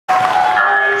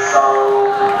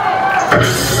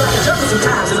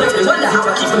sometimes, it makes me wonder how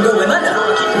I keep from going under.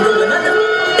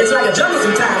 It's like a jungle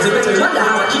sometimes, it makes me wonder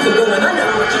how I keep from going under.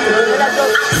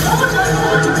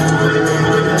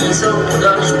 ISOUL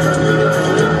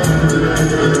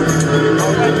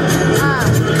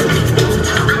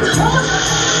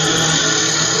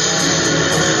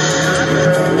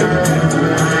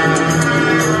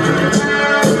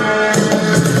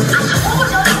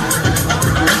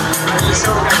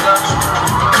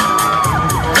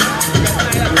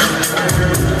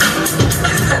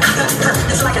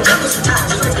It's like a jungle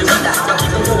sometimes, it makes me wonder how I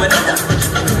keep from going under.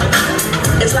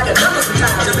 It's like a jungle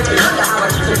sometimes, it makes me wonder how I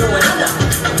keep from going under.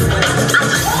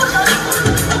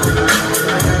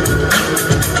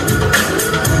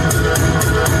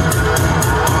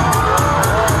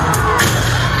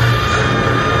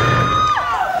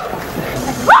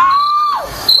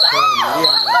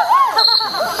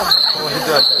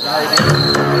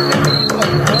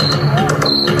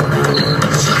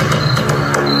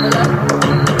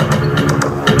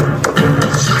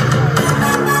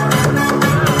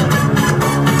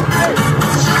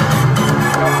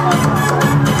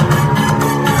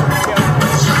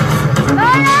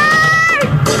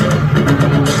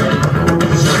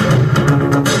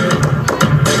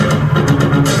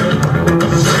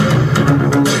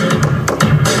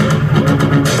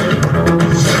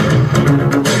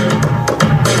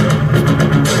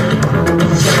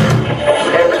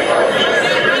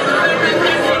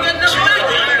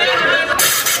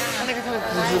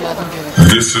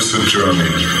 This is a journey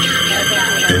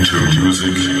into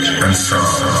music and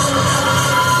sound.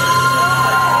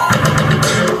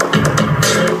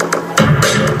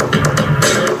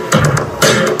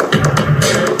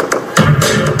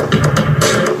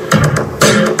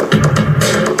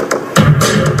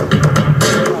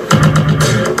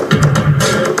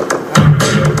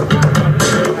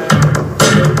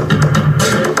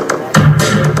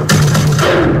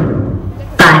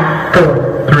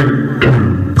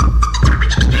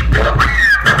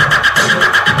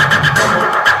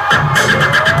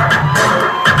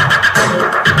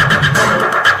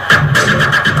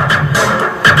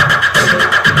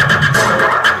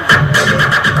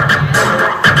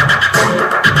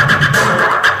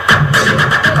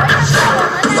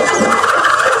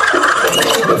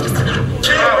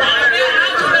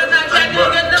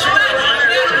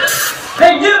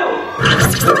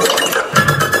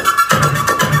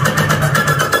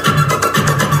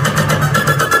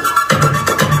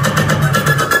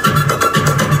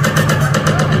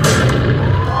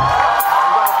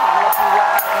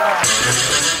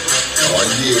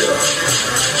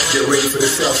 Get ready for the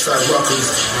Southside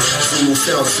Rockers, ISOUL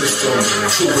sound system,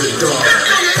 true with the dawn.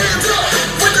 Throw your hands up,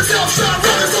 with the Southside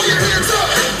Rockers, throw your hands up.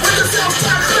 With the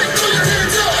Southside Click, throw your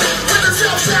hands up. With the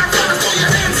Southside Rockers, throw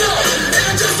your hands up.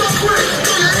 And just so quick,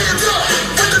 throw your hands up.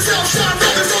 With the Southside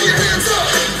Rockers, throw your hands up.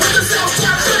 With the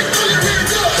Southside Click, throw your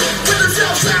hands up. With the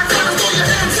Southside Rockers, throw your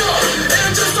hands up.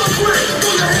 And just so quick,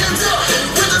 throw your hands up.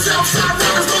 With the Southside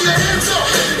Rockers, throw your hands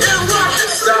up. And rock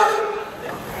it. Stop.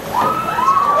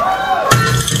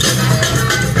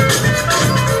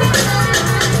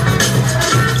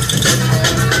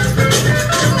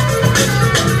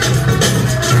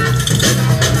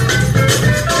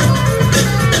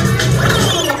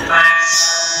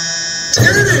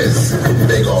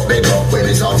 Big up when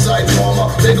it's outside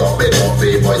normal. Big up,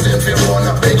 B-boys them fi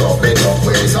run. Big up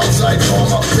when it's outside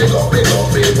normal. Big up,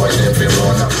 B-boys them fi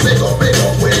run. Big up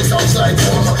when it's outside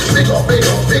normal. Big up.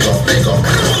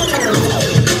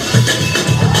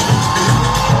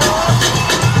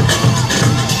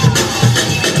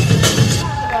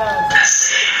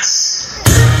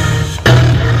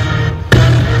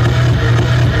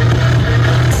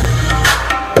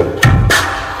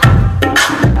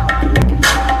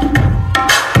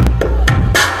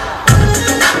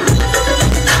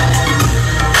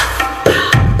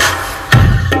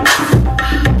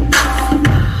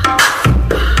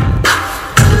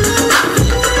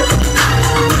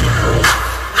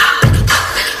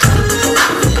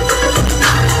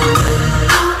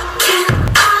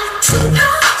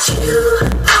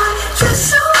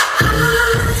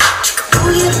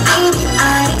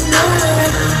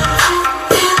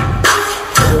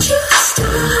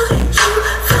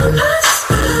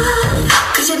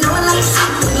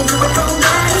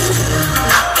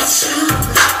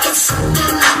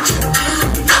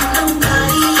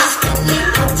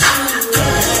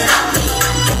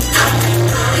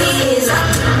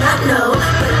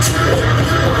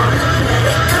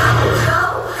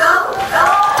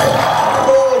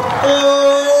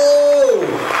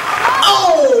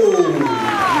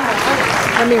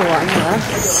 Let me watch that.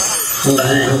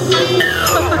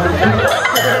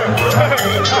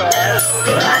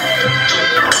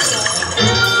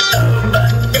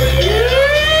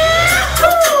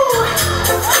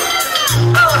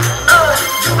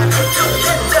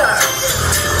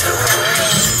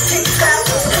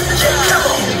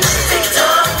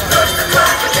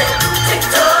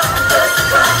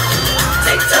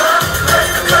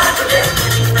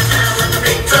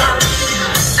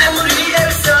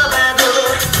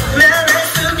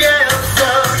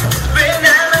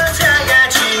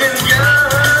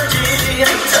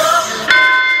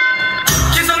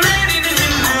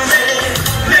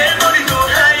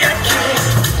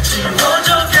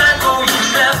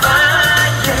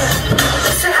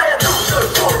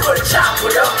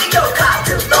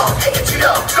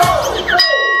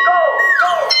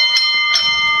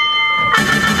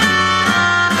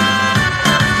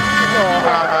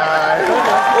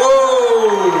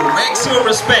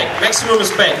 maximum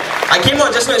respect. I came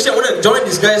out just now and said I want to join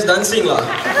these guys dancing lah.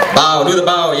 Bow, do the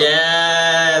bow,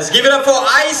 yes. Give it up for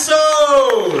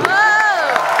ISOUL.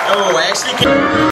 Oh, I actually came